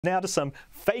Now to some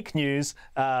fake news,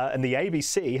 and the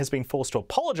ABC has been forced to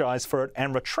apologise for it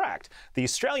and retract. The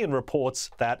Australian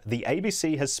reports that the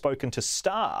ABC has spoken to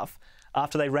staff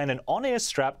after they ran an on-air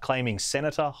strap claiming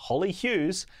Senator Hollie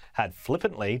Hughes had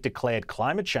flippantly declared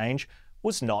climate change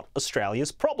was not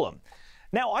Australia's problem.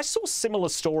 Now, I saw similar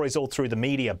stories all through the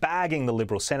media bagging the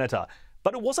Liberal senator,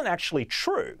 but it wasn't actually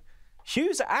true.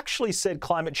 Hughes actually said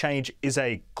climate change is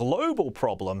a global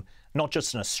problem, not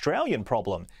just an Australian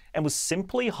problem, and was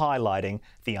simply highlighting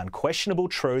the unquestionable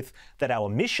truth that our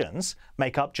emissions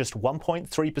make up just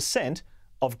 1.3%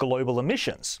 of global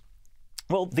emissions.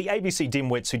 Well, the ABC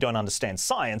dimwits who don't understand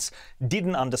science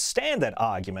didn't understand that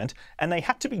argument, and they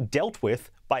had to be dealt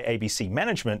with by ABC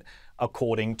management,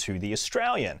 according to The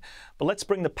Australian. But let's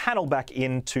bring the panel back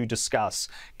in to discuss.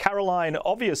 Caroline,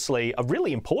 obviously a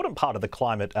really important part of the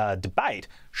climate debate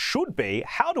should be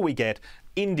how do we get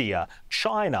India,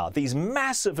 China, these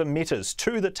massive emitters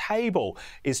to the table?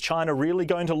 Is China really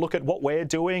going to look at what we're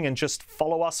doing and just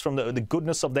follow us from the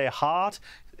goodness of their heart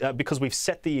because we've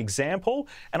set the example?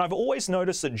 And I've always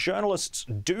noticed that journalists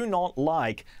do not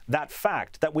like that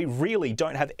fact that we really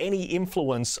don't have any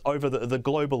influence over the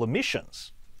global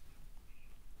emissions.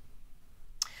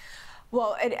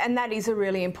 Well, and that is a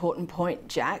really important point,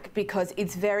 Jack, because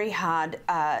it's very hard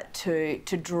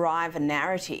to drive a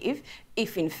narrative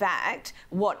if, in fact,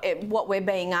 what we're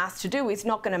being asked to do is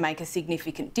not going to make a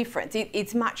significant difference.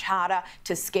 It's much harder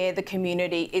to scare the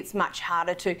community. It's much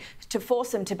harder to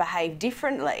force them to behave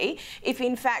differently if,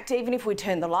 in fact, even if we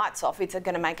turn the lights off, it's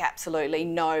going to make absolutely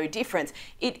no difference.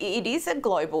 It is a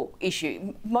global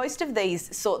issue. Most of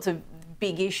these sorts of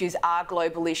big issues are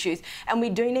global issues, and we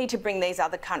do need to bring these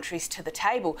other countries to the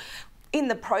table. In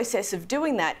the process of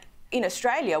doing that, in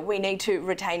Australia, we need to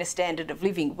retain a standard of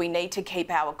living. We need to keep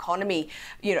our economy,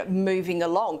 moving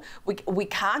along. We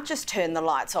can't just turn the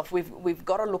lights off. We've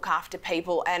got to look after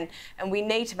people, and we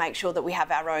need to make sure that we have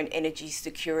our own energy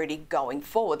security going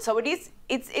forward. So it's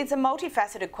a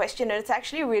multifaceted question, and it's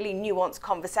actually a really nuanced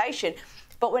conversation.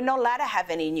 But we're not allowed to have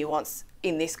any nuance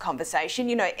in this conversation.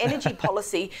 Energy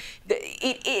policy,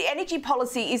 energy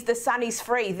policy is the sun is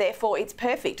free, therefore it's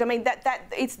perfect. I mean,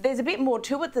 there's a bit more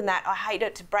to it than that. I hate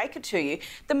it to break it to you.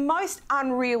 The most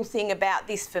unreal thing about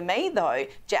this for me, though,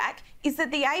 Jack, is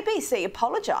that the ABC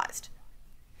apologised.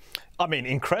 I mean,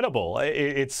 incredible.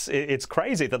 It's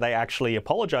crazy that they actually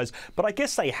apologised, but I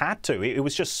guess they had to. It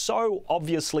was just so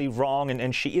obviously wrong,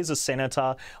 and she is a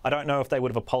senator. I don't know if they would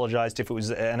have apologised if it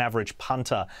was an average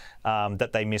punter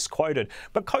that they misquoted.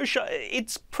 But Kosha,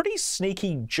 it's pretty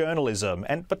sneaky journalism,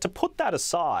 but to put that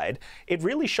aside, it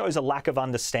really shows a lack of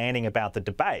understanding about the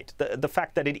debate. The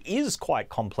fact that it is quite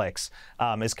complex,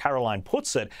 as Caroline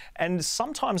puts it, and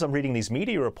sometimes I'm reading these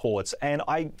media reports and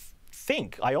I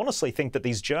honestly think that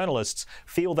these journalists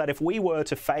feel that if we were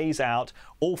to phase out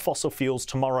all fossil fuels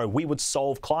tomorrow, we would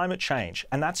solve climate change.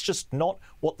 And that's just not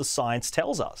what the science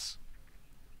tells us.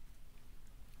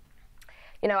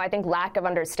 I think lack of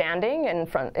understanding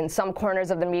in some corners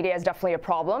of the media is definitely a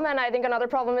problem. And I think another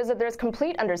problem is that there's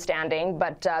complete understanding,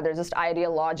 but there's just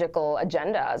ideological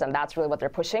agendas. And that's really what they're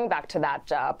pushing, back to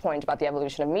that point about the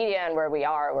evolution of media and where we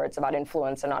are, where it's about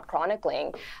influence and not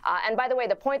chronicling. And by the way,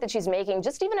 the point that she's making,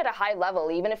 just even at a high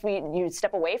level, even if you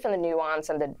step away from the nuance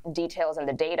and the details and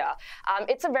the data,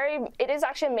 it is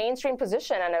actually a mainstream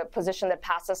position, and a position that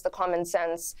passes the common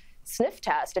sense sniff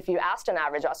test. If you asked an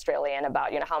average Australian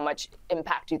about how much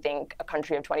impact you think a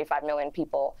country of 25 million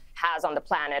people has on the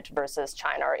planet versus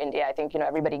China or India, I think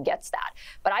everybody gets that.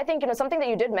 But I think something that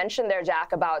you did mention there,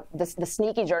 Jack, about the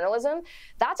sneaky journalism,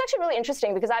 that's actually really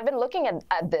interesting, because I've been looking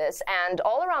at this, and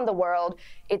all around the world,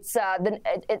 it's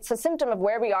a symptom of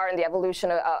where we are in the evolution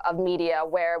of media,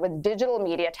 where with digital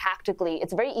media, tactically,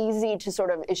 it's very easy to sort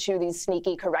of issue these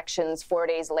sneaky corrections 4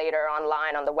 days later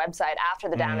online on the website after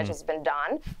the damage has been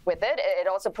done with it. It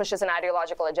also pushes an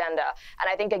ideological agenda. And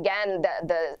I think, again,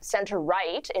 the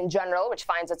center-right in general, which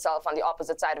finds itself on the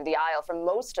opposite side of the aisle from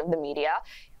most of the media,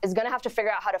 is going to have to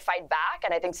figure out how to fight back.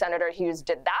 And I think Senator Hughes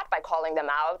did that by calling them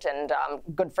out, and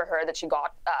good for her that she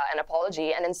got an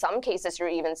apology. And in some cases, you're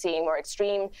even seeing more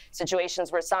extreme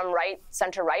situations where some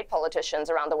center-right politicians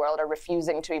around the world are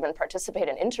refusing to even participate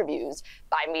in interviews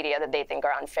by media that they think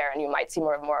are unfair. And you might see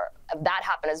more of that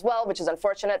happen as well, which is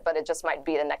unfortunate, but it just might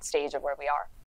be the next stage of where we are.